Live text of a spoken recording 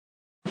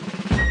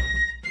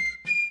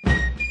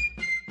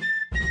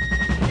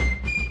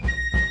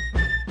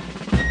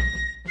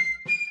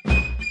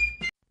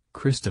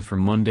Christopher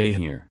Monday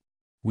here.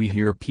 We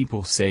hear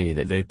people say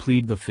that they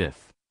plead the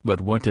Fifth, but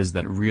what does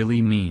that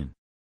really mean?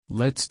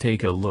 Let's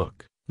take a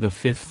look. The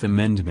Fifth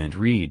Amendment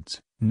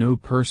reads, "No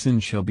person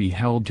shall be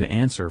held to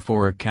answer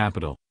for a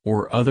capital,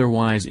 or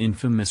otherwise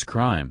infamous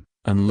crime,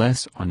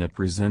 unless on a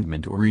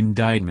presentment or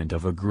indictment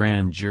of a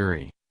grand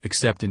jury,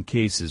 except in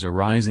cases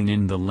arising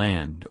in the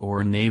land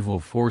or naval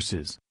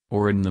forces,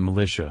 or in the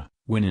militia,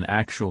 when in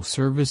actual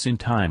service in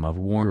time of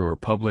war or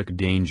public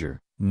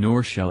danger,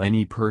 nor shall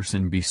any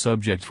person be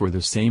subject for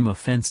the same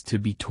offense to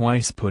be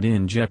twice put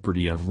in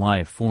jeopardy of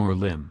life or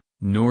limb,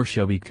 nor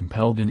shall be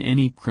compelled in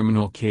any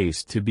criminal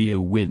case to be a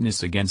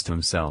witness against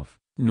himself,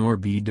 nor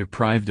be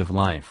deprived of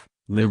life,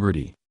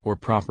 liberty, or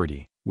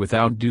property,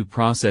 without due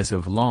process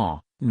of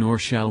law, nor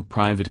shall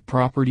private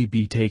property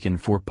be taken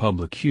for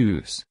public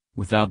use,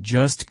 without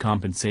just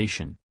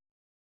compensation."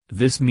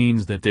 This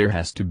means that there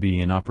has to be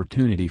an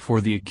opportunity for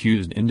the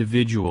accused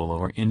individual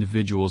or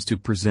individuals to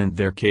present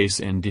their case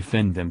and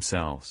defend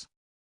themselves.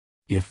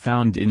 If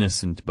found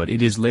innocent but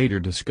it is later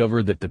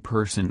discovered that the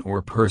person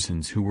or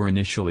persons who were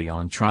initially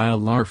on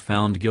trial are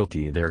found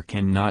guilty, there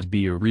cannot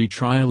be a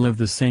retrial of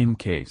the same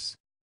case.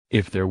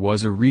 If there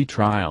was a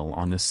retrial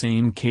on the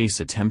same case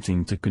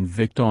attempting to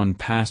convict on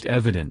past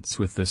evidence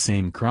with the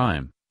same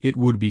crime, it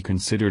would be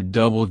considered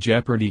double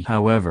jeopardy.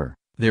 However,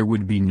 there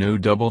would be no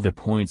double the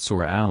points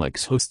or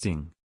Alex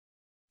hosting.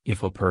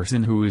 If a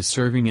person who is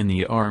serving in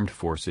the armed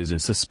forces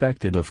is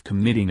suspected of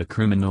committing a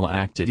criminal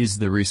act, it is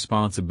the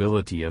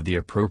responsibility of the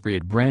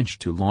appropriate branch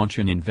to launch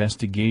an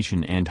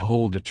investigation and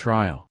hold a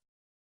trial.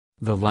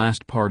 The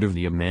last part of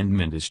the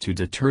amendment is to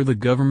deter the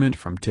government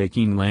from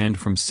taking land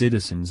from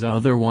citizens,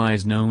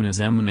 otherwise known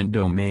as eminent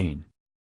domain.